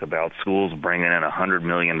talk about schools bringing in $100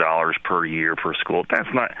 million per year per school. That's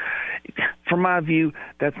not, from my view,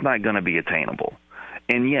 that's not going to be attainable.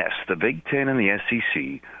 And yes, the Big Ten and the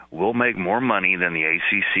SEC will make more money than the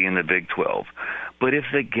ACC and the Big 12. But if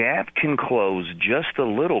the gap can close just a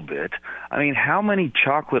little bit, I mean, how many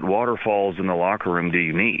chocolate waterfalls in the locker room do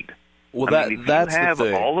you need? Well, if you have the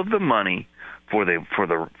thing. All of the money for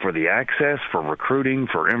the access, for recruiting,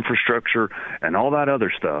 for infrastructure, and all that other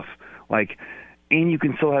stuff, and you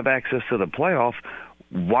can still have access to the playoff,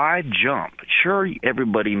 why jump? Sure,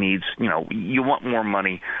 everybody needs, you want more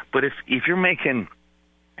money, but if you're making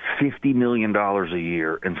 $50 million a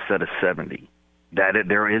year instead of 70,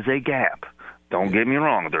 there is a gap. Don't get me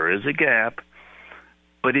wrong, there is a gap.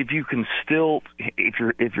 But if you can still,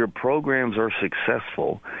 if your programs are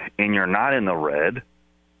successful and you're not in the red,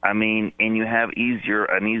 I mean, and you have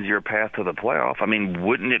an easier path to the playoff, I mean,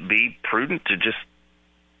 wouldn't it be prudent to just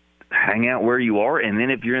hang out where you are? And then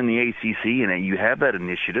if you're in the ACC and you have that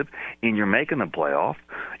initiative and you're making the playoff,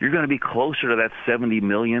 you're going to be closer to that $70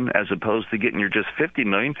 million as opposed to getting your just $50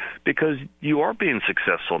 million because you are being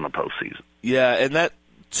successful in the postseason. Yeah, and that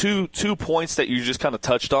two points that you just kind of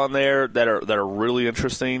touched on there that are really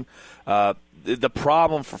interesting. The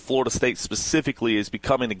problem for Florida State specifically is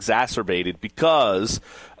becoming exacerbated because,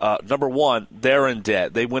 number one, they're in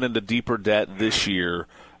debt. They went into deeper debt this year,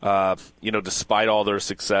 despite all their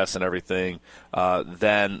success and everything,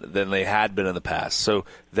 than they had been in the past. So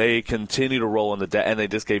they continue to roll into debt, and they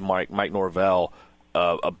just gave Mike Norvell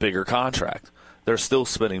a bigger contract. They're still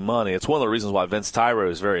spending money. It's one of the reasons why Vince Tyra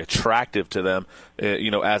is very attractive to them,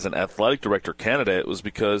 as an athletic director candidate, was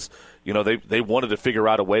because, they wanted to figure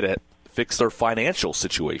out a way to fix their financial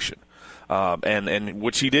situation, and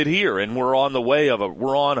which he did here. And we're on the way of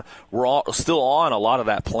we're still on a lot of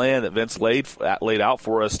that plan that Vince laid out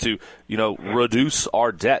for us to, reduce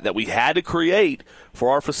our debt that we had to create for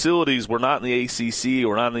our facilities. We're not in the ACC.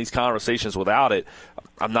 We're not in these conversations without it.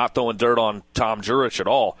 I'm not throwing dirt on Tom Jurich at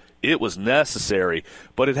all. It was necessary,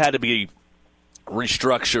 but it had to be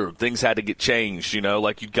restructured. Things had to get changed,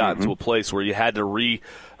 like you'd gotten to a place where you had to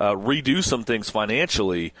redo some things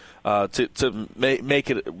financially to make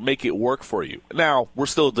it work for you. Now, we're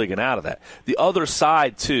still digging out of that. The other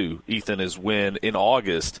side, too, Ethan, is when in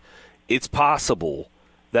August it's possible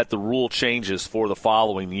that the rule changes for the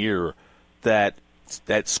following year that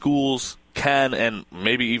schools can and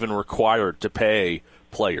maybe even required to pay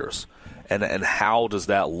players. And how does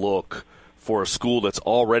that look for a school that's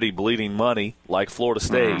already bleeding money like Florida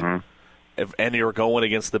State, and you're going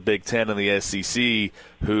against the Big Ten and the SEC,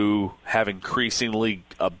 who have increasingly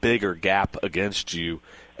a bigger gap against you?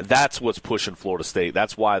 That's what's pushing Florida State.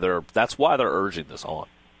 That's why they're urging this on.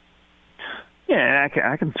 Yeah, and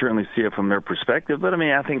I can certainly see it from their perspective. But,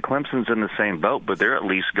 I think Clemson's in the same boat, but they're at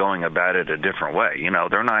least going about it a different way.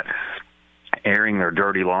 They're not airing their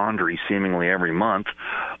dirty laundry seemingly every month.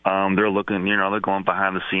 They're looking, they're going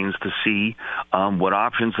behind the scenes to see what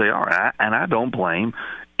options they are. And I don't blame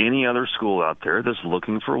any other school out there that's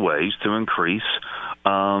looking for ways to increase,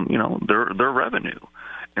 their revenue.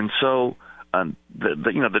 And so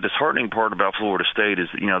the disheartening part about Florida State is,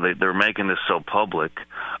 they're making this so public.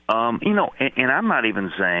 And I'm not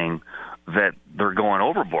even saying that they're going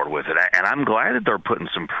overboard with it. And I'm glad that they're putting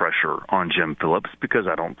some pressure on Jim Phillips, because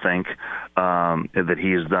I don't think that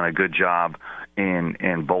he has done a good job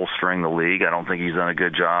in bolstering the league. I don't think he's done a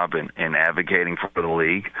good job in advocating for the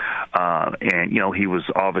league. And he was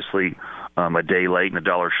obviously a day late and a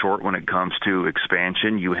dollar short when it comes to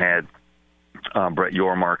expansion. You had Brett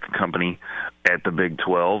Yormark and company at the Big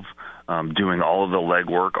 12 doing all of the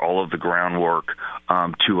legwork, all of the groundwork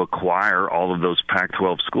to acquire all of those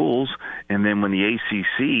Pac-12 schools. And then when the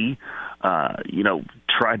ACC,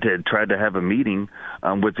 tried to have a meeting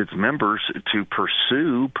with its members to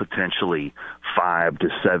pursue potentially 5 to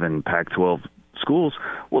 7 Pac-12 schools,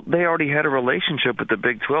 well, they already had a relationship with the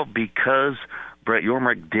Big 12 because Brett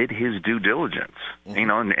Yormark did his due diligence,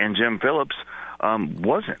 and Jim Phillips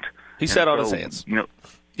wasn't. He sat on his hands.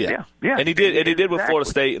 Yeah. And he did Exactly. with Florida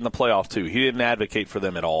State in the playoff too. He didn't advocate for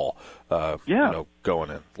them at all. Going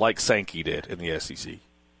in like Sankey did in the SEC.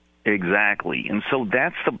 Exactly. And so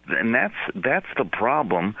that's the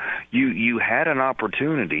problem. You had an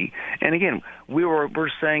opportunity, and again, we're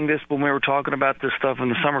saying this when we were talking about this stuff in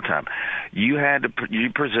the summertime. You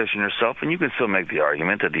position yourself, and you can still make the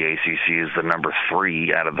argument that the ACC is the number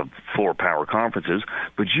 3 out of the 4 power conferences,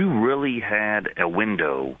 but you really had a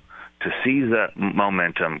window to seize that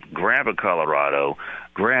momentum, grab a Colorado,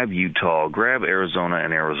 grab Utah, grab Arizona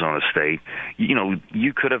and Arizona State.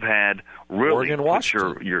 You could have had really Oregon,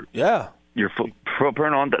 Washington. your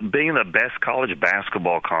footprint on being the best college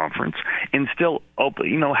basketball conference and still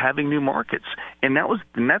having new markets. And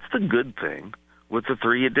that's the good thing with the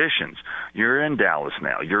 3 additions. You're in Dallas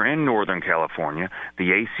now. You're in Northern California.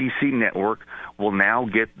 The ACC network will now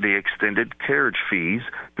get the extended carriage fees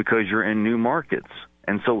because you're in new markets.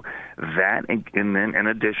 And so that, and then in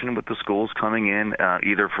addition with the schools coming in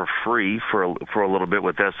either for free for a little bit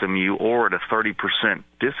with SMU or at a 30%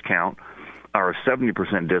 discount or a 70%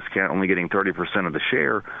 discount, only getting 30% of the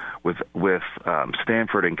share with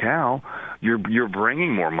Stanford and Cal, you're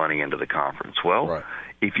bringing more money into the conference. Well, right.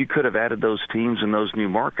 If you could have added those teams in those new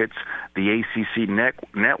markets, the ACC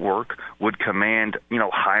network would command,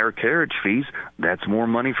 higher carriage fees. That's more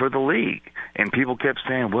money for the league. And people kept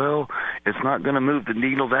saying, well, it's not going to move the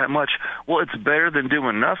needle that much. Well, it's better than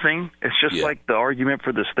doing nothing. It's just like the argument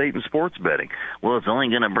for the state and sports betting. Well, it's only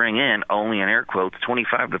going to bring in, only in air quotes,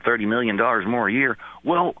 $25 to $30 million more a year.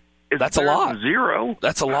 Well, that's a lot. Zero.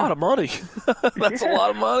 That's a lot of money. That's a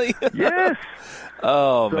lot of money. Yes.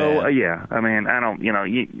 Oh, so, man. I don't,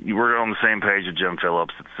 we're on the same page with Jim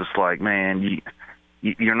Phillips. It's just like, man,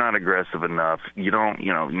 you're not aggressive enough. You don't,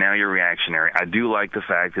 now you're reactionary. I do like the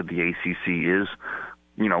fact that the ACC is,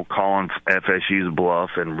 calling FSU's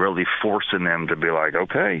bluff and really forcing them to be like,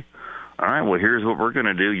 okay, all right, well, here's what we're going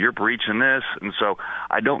to do. You're breaching this. And so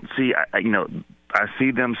I don't see, I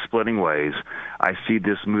see them splitting ways. I see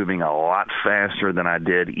this moving a lot faster than I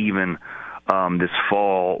did even this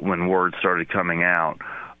fall when word started coming out.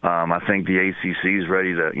 I think the ACC is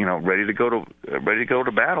ready to go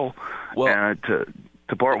to battle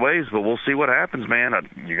to part ways. But we'll see what happens, man.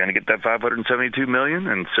 You're going to get that $572 million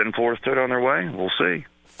and send Florida State on their way. We'll see.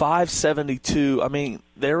 572. I mean,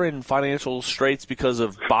 they're in financial straits because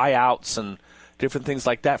of buyouts and different things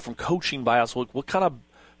like that from coaching buyouts. What kind of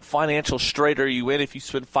financial strait are you in if you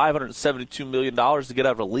spend $572 million to get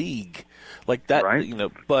out of a league like that? Right.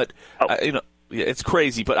 But it's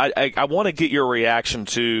crazy. But I want to get your reaction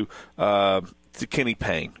to Kenny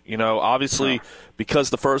Payne. Obviously, because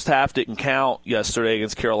the first half didn't count yesterday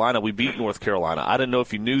against Carolina, we beat North Carolina. I didn't know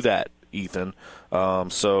if you knew that Ethan.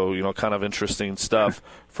 So, kind of interesting stuff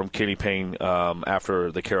from Kenny Payne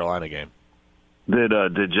after the Carolina game.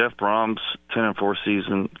 Did Jeff Brom's 10-4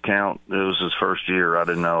 season count? It was his first year. I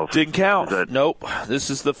didn't know. Didn't count. Nope. This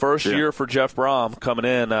is the first year for Jeff Brom coming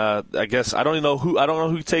in. I guess I don't know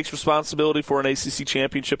who takes responsibility for an ACC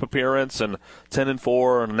championship appearance and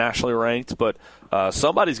 10-4 and nationally ranked, but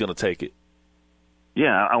somebody's going to take it.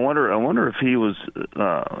 Yeah, I wonder if he was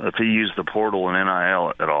if he used the portal and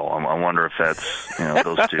NIL at all. I wonder if that's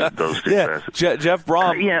those two. Yeah, Jeff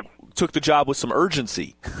Brom took the job with some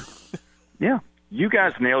urgency. Yeah. You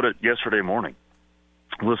guys nailed it yesterday morning,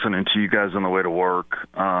 listening to you guys on the way to work.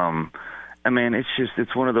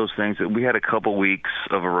 It's one of those things that we had a couple weeks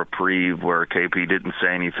of a reprieve where KP didn't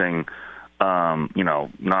say anything,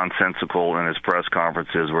 nonsensical in his press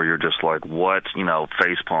conferences where you're just like, what,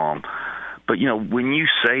 facepalm. But, when you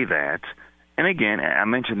say that, and again, I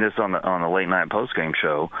mentioned this on the late night postgame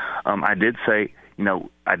show, I did say,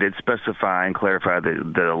 I did specify and clarify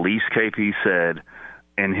that at least KP said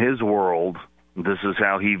in his world, this is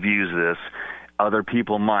how he views this. Other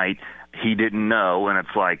people might. He didn't know, and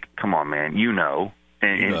it's like, come on, man, you know.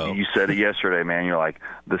 And you said it yesterday, man. You're like,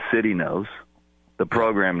 the city knows, the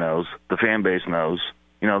program knows, the fan base knows.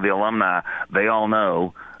 The alumni, they all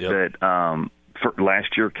know that for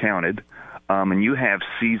last year counted. And you have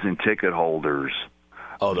season ticket holders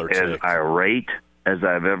as irate as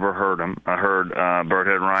I've ever heard them. I heard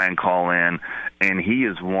Birdhead Ryan call in, and he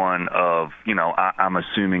is one of, I'm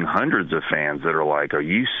assuming hundreds of fans that are like, are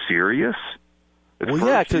you serious? Well,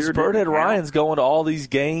 yeah, because Birdhead Ryan's going to all these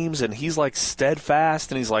games, and he's like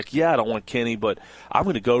steadfast, and he's like, yeah, I don't want Kenny, but I'm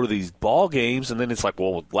going to go to these ball games, and then it's like,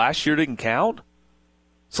 well, last year didn't count?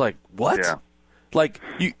 It's like, what? Yeah. Like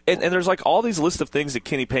and there's like all these lists of things that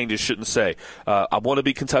Kenny Payne just shouldn't say. I want to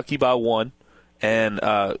be Kentucky by 1. And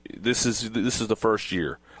this is the first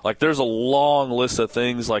year. Like, there's a long list of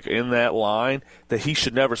things like in that line that he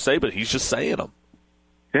should never say, but he's just saying them.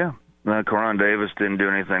 Yeah. Karan Davis didn't do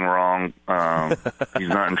anything wrong. He's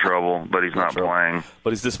not in trouble, but he's not playing. But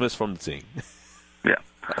he's dismissed from the team. Yeah.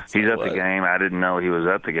 He's at the game. I didn't know he was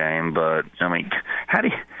at the game, but, how do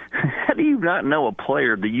you not know a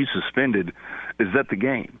player that you suspended is at the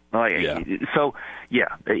game? So,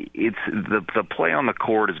 it's the play on the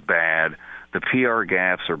court is bad. The PR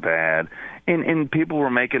gaffes are bad, and people were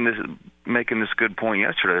making this good point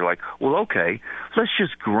yesterday. They're like, well, okay, let's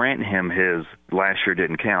just grant him his last year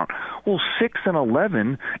didn't count. Well,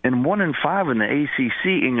 6-11 and 1-5 in the ACC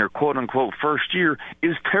in your quote unquote first year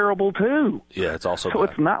is terrible too. Yeah, it's also so bad.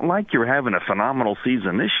 It's not like you're having a phenomenal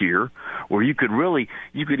season this year where you could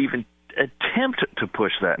even attempt to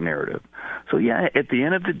push that narrative. So yeah, at the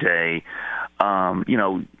end of the day,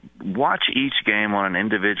 watch each game on an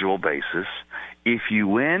individual basis. If you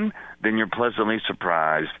win, then you're pleasantly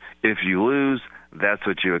surprised. If you lose, that's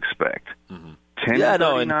what you expect.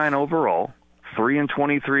 10-39 overall,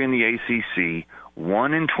 3-23 in the ACC,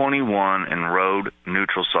 1-21 in road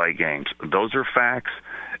neutral site games. Those are facts,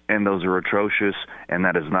 and those are atrocious, and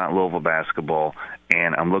that is not Louisville basketball.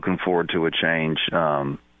 And I'm looking forward to a change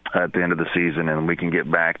at the end of the season, and we can get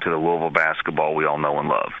back to the Louisville basketball we all know and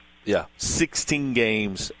love. Yeah, 16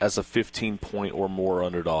 games as a 15-point or more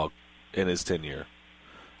underdog in his tenure.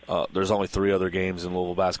 There's only 3 other games in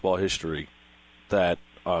Louisville basketball history that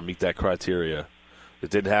meet that criteria.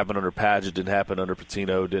 It didn't happen under Padgett, didn't happen under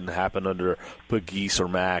Patino, didn't happen under Pegues or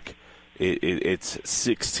Mack. It's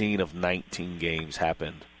 16 of 19 games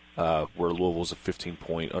happened where Louisville's a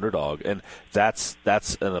 15-point underdog. And that's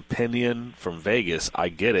an opinion from Vegas. I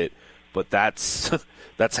get it. But that's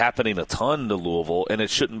happening a ton to Louisville, and it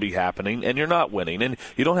shouldn't be happening, and you're not winning, and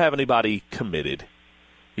you don't have anybody committed.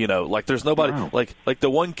 There's nobody like the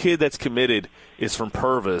one kid that's committed is from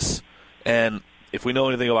Purvis, and if we know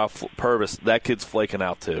anything about Purvis, that kid's flaking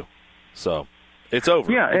out too. So it's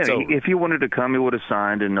over. Yeah, it's over. If he wanted to come, he would have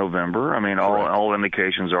signed in November. All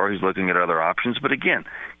indications are he's looking at other options. But again,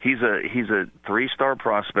 he's a 3-star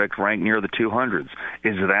prospect ranked near the 200s.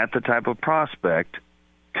 Is that the type of prospect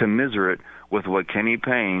commiserate with what Kenny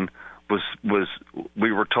Payne was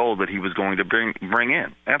we were told that he was going to bring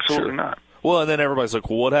in? Absolutely not. Well, and then everybody's like,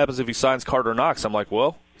 well, what happens if he signs Carter Knox? I'm like,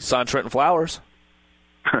 well, he signed Trenton Flowers.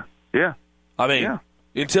 Yeah.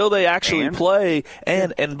 Until they actually play.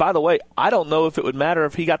 And by the way, I don't know if it would matter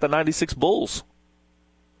if he got the 96 Bulls.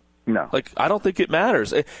 No. I don't think it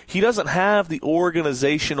matters. He doesn't have the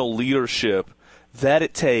organizational leadership that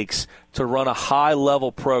it takes to run a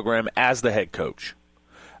high-level program as the head coach.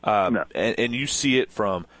 No. And you see it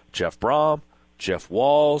from Jeff Brom, Jeff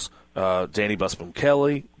Walls, Danny Busman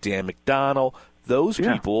Kelly, Dan McDonnell. Those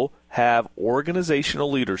people have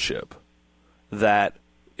organizational leadership that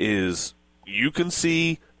is you can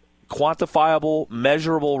see quantifiable,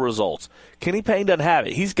 measurable results. Kenny Payne doesn't have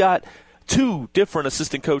it. He's got 2 different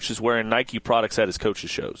assistant coaches wearing Nike products at his coaches'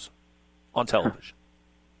 shows on television.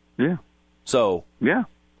 Yeah. So, yeah.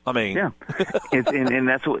 I mean, yeah, and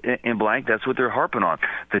that's what in blank. That's what they're harping on: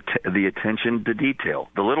 the attention to detail,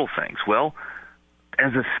 the little things. Well,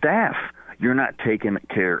 as a staff, you're not taking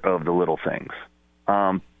care of the little things.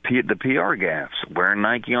 The PR gaffes, wearing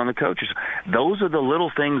Nike on the coaches, those are the little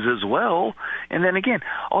things as well. And then again,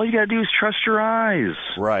 all you got to do is trust your eyes.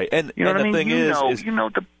 Right, and you know what I mean. The thing is,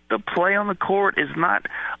 the play on the court is not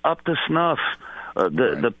up to snuff.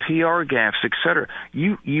 The PR gaffes, etc.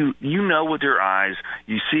 You know with your eyes,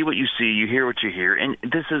 you see what you see, you hear what you hear, and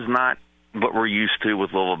this is not what we're used to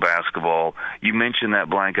with Louisville basketball. You mentioned that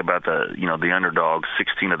blank about the underdogs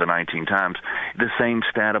 16 of the 19 times. The same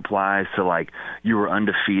stat applies to like you were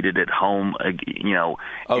undefeated at home,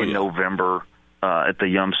 in November. At the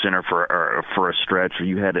Yum Center for a stretch, or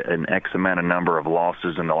you had an X amount of number of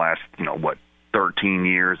losses in the last 13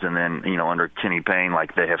 years, and then under Kenny Payne,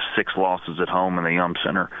 like they have 6 losses at home in the Yum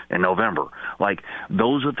Center in November. Like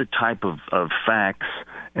those are the type of facts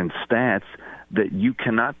and stats that you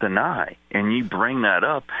cannot deny, and you bring that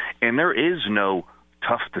up, and there is no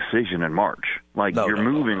tough decision in March. Like you're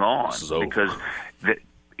moving on because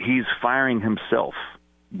he's firing himself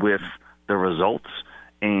with the results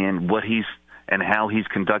and how he's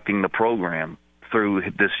conducting the program through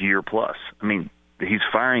this year plus. I mean, he's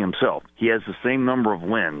firing himself. He has the same number of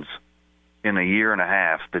wins in a year and a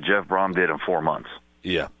half that Jeff Brom did in 4 months.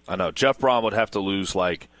 Yeah, I know. Jeff Brom would have to lose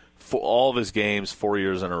all of his games 4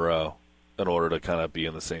 years in a row in order to kind of be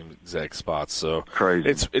in the same exact spots. So crazy.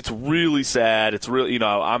 It's really sad. It's really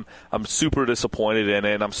I'm super disappointed in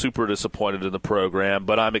it, and I'm super disappointed in the program.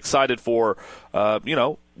 But I'm excited for what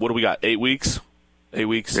do we got? 8 weeks? 8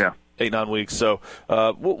 weeks. Yeah. 8-9 weeks. So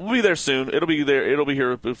we'll be there soon. It'll be there. It'll be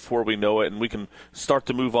here before we know it, and we can start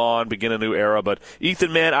to move on, begin a new era. But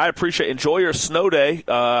Ethan, man, I appreciate. Enjoy your snow day.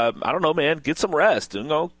 I don't know, man. Get some rest.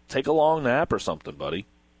 Take a long nap or something, buddy.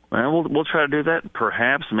 Well, we'll try to do that.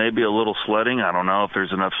 Perhaps maybe a little sledding. I don't know if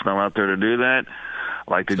there's enough snow out there to do that.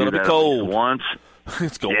 I like to do that at least once.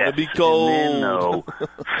 It's going to be cold. And then,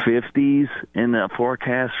 50s in the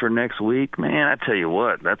forecast for next week. Man, I tell you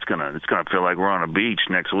what, it's gonna feel like we're on a beach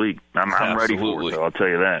next week. I'm ready for it, so I'll tell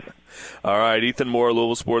you that. All right, Ethan Moore,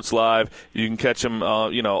 Louisville Sports Live. You can catch him,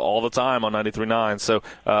 all the time on 93.9. So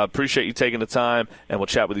appreciate you taking the time, and we'll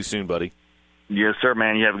chat with you soon, buddy. Yes, sir,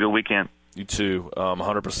 man. You have a good weekend. You too,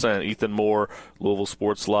 100%. Ethan Moore, Louisville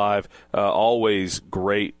Sports Live. Always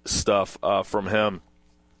great stuff from him.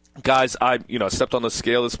 Guys, I stepped on the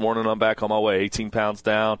scale this morning. I'm back on my way, 18 pounds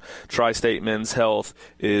down. Tri-State Men's Health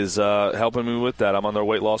is helping me with that. I'm on their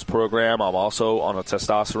weight loss program. I'm also on a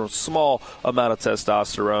small amount of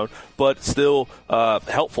testosterone, but still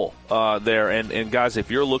helpful there. And guys,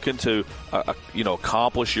 if you're looking to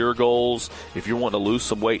accomplish your goals, if you're wanting to lose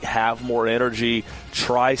some weight, have more energy,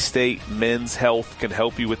 Tri-State Men's Health can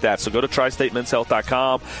help you with that. So go to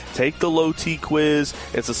tristatemenshealth.com, take the low T quiz.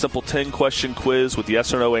 It's a simple 10-question quiz with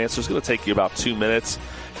yes or no answers. It's going to take you about 2 minutes.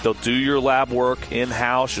 They'll do your lab work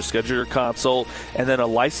in-house. You'll schedule your consult, and then a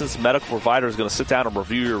licensed medical provider is going to sit down and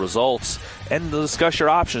review your results and discuss your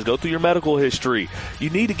options. Go through your medical history. You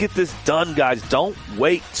need to get this done, guys. Don't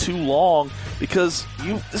wait too long because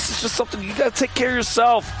this is just something you got to take care of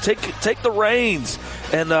yourself. Take the reins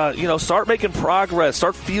and start making progress.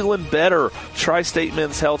 Start feeling better. Tri-State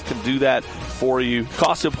Men's Health can do that for you.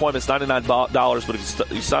 Cost of appointment is $99, but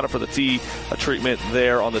if you sign up for the T treatment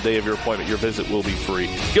there on the day of your appointment, your visit will be free.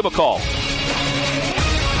 Give them a call.